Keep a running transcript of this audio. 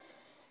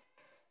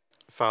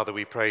Father,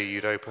 we pray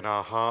you'd open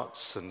our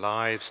hearts and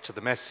lives to the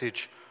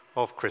message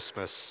of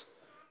Christmas.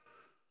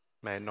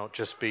 May it not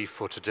just be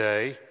for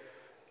today,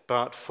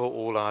 but for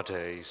all our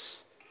days.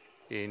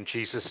 In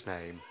Jesus'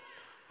 name,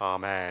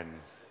 amen.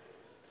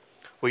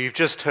 Well, you've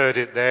just heard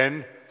it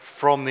then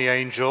from the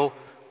angel.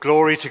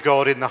 Glory to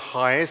God in the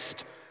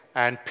highest,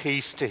 and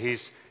peace to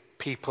his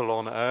people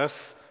on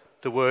earth.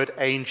 The word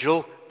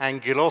angel,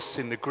 angelos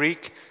in the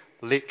Greek,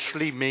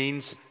 literally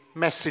means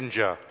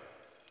messenger.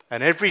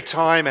 And every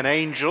time an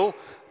angel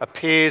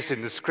appears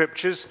in the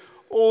scriptures,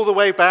 all the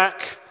way back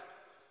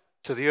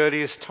to the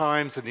earliest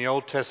times in the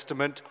Old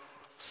Testament,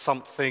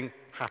 something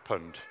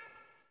happened.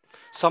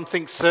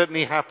 Something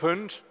certainly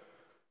happened.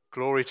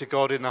 Glory to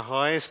God in the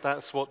highest,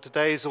 that's what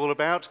today is all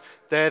about.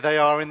 There they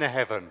are in the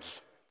heavens.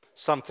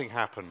 Something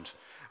happened.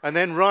 And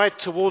then right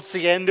towards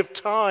the end of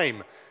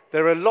time,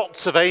 there are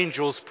lots of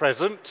angels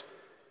present.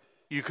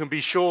 You can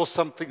be sure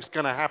something's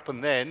going to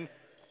happen then.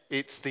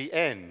 It's the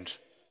end.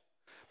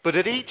 But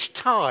at each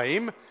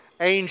time,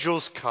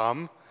 angels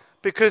come,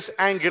 because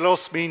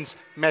angelos means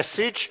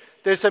message,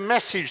 there's a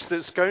message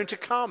that's going to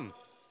come.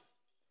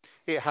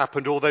 It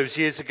happened all those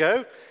years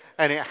ago,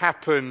 and it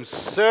happens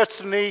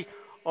certainly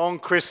on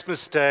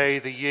Christmas Day,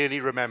 the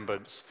yearly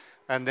remembrance.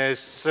 And there's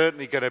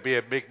certainly going to be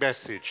a big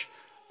message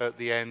at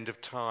the end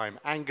of time.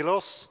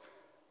 Angelos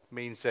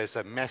means there's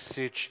a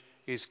message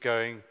is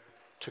going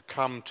to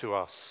come to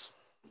us.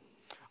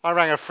 I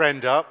rang a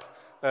friend up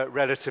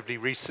relatively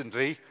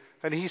recently,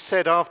 and he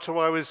said after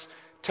I was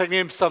telling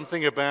him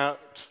something about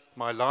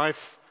my life,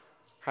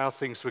 how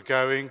things were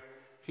going,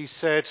 he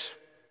said,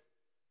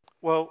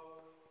 well,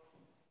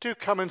 do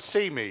come and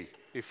see me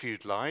if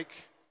you'd like.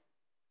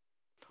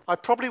 I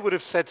probably would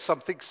have said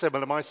something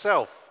similar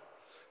myself,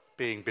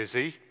 being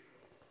busy.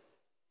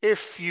 If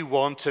you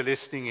want a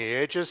listening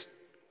ear, just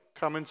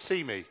come and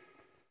see me.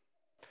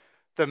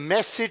 The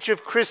message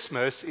of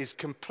Christmas is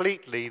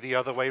completely the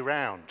other way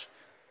round.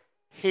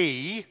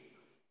 He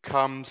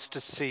comes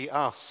to see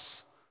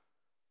us.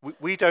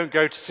 We don't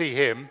go to see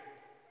him.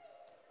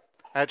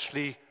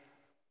 Actually,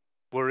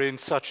 we're in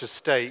such a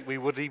state we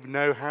wouldn't even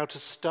know how to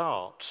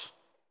start.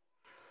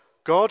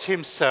 God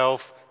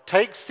himself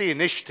takes the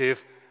initiative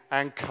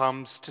and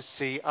comes to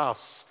see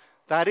us.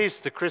 That is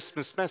the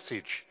Christmas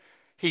message.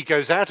 He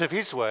goes out of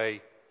his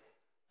way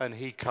and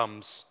he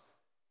comes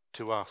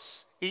to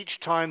us. Each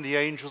time the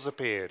angels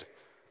appeared,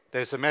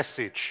 there's a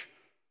message.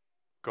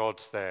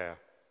 God's there.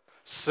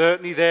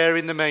 Certainly there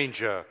in the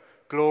manger.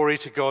 Glory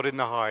to God in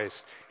the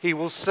highest. He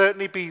will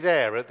certainly be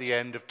there at the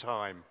end of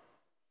time.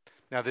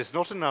 Now, there's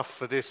not enough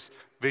for this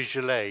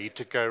visual aid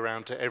to go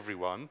around to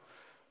everyone,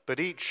 but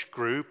each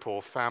group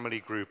or family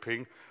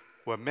grouping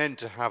were meant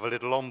to have a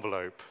little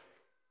envelope.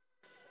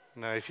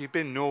 Now, if you've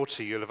been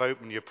naughty, you'll have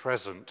opened your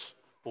present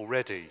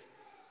already,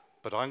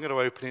 but I'm going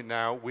to open it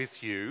now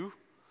with you.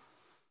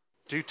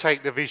 Do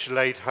take the visual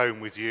aid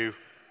home with you,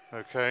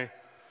 okay?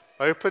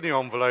 Open the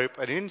envelope,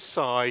 and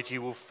inside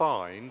you will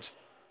find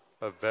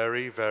a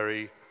very,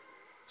 very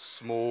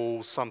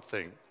small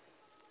something.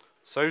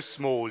 So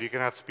small, you're going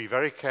to have to be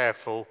very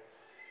careful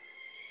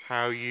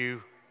how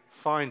you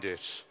find it,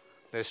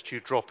 lest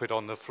you drop it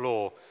on the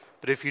floor.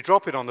 But if you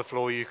drop it on the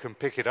floor, you can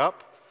pick it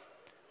up.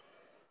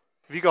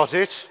 Have you got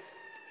it?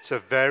 It's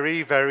a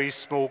very, very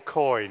small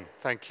coin.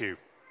 Thank you.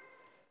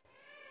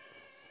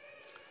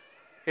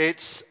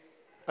 It's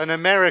an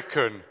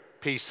American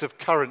piece of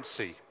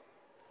currency.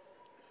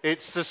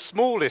 It's the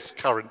smallest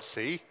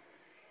currency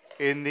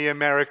in the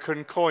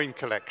American coin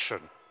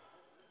collection.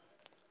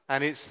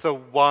 And it's the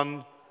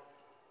 1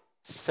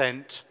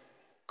 cent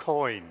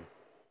coin.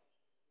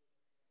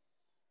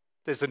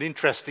 There's an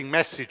interesting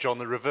message on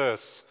the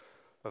reverse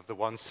of the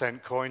 1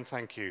 cent coin.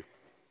 Thank you.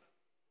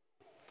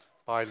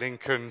 By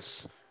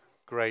Lincoln's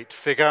great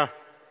figure,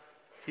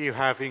 "You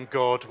have in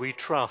God we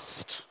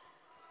trust."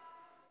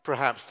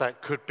 Perhaps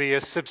that could be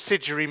a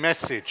subsidiary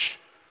message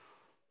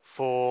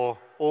for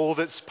all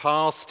that's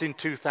passed in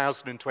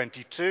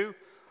 2022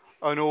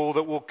 and all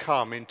that will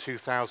come in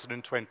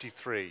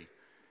 2023.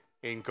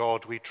 In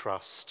God we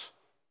trust.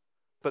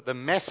 But the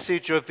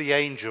message of the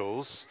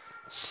angels,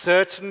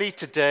 certainly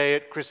today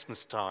at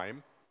Christmas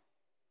time,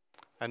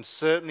 and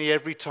certainly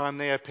every time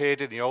they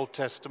appeared in the Old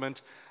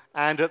Testament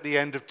and at the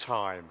end of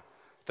time,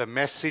 the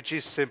message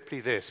is simply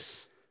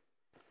this: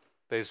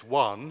 there's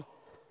 1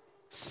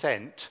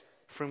 sent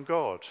from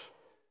God.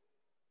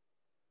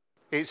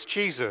 It's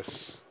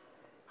Jesus.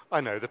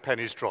 I know, the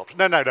penny's dropped.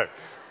 No.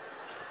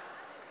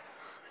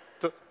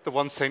 The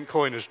 1 cent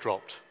coin has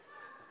dropped.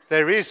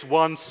 There is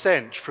 1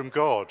 cent from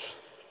God.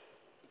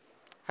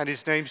 And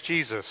his name's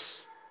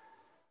Jesus.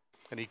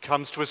 And he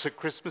comes to us at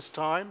Christmas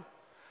time.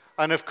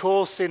 And of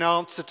course, in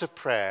answer to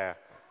prayer,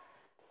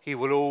 he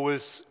will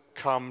always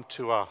come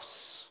to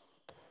us.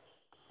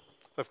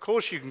 Of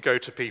course, you can go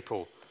to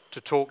people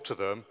to talk to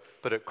them,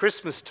 but at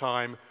Christmas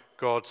time,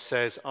 God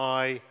says,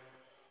 I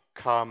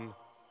come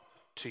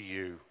to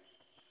you.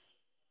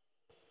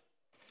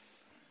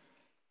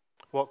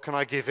 What can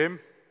I give him?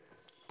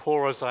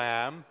 Poor as I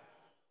am,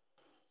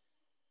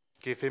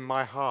 give him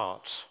my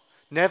heart.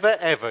 Never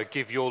ever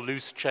give your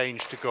loose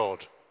change to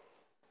God,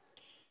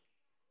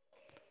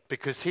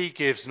 because he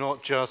gives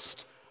not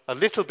just a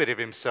little bit of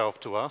himself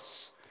to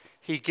us,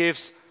 he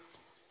gives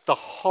the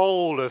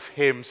whole of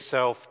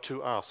himself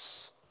to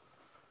us.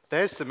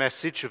 There's the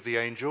message of the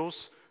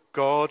angels.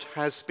 God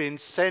has been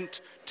sent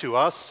to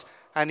us,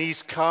 and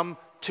he's come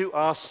to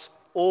us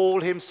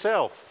all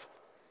himself.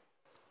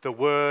 The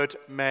Word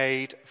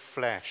made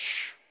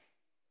flesh.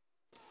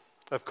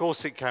 Of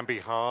course, it can be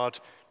hard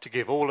to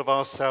give all of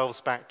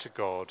ourselves back to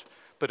God,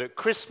 but at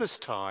Christmas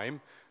time,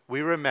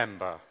 we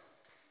remember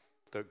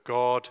that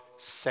God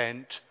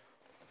sent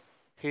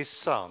his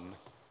Son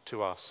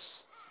to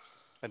us,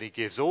 and he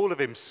gives all of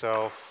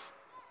himself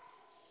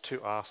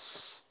to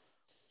us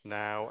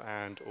now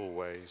and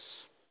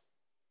always.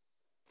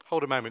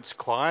 Hold a moment's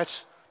quiet.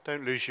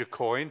 Don't lose your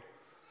coin.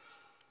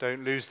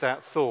 Don't lose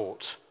that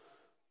thought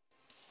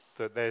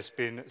that there's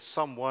been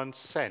someone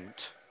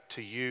sent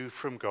to you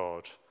from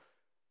God,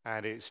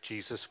 and it's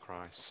Jesus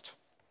Christ.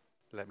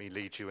 Let me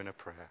lead you in a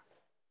prayer.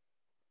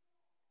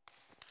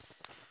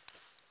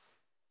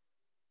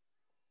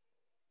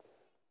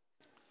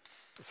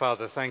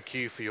 Father, thank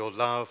you for your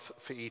love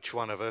for each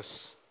one of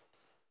us.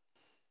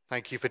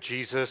 Thank you for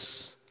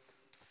Jesus,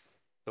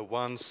 the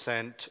one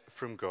sent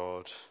from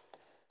God.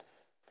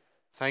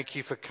 Thank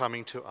you for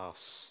coming to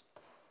us.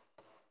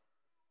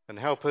 And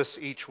help us,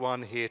 each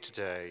one here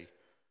today,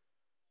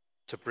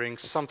 to bring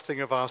something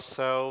of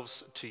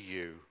ourselves to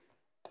you,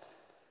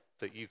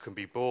 that you can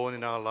be born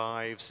in our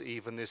lives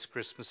even this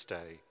Christmas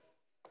day.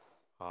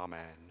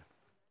 Amen.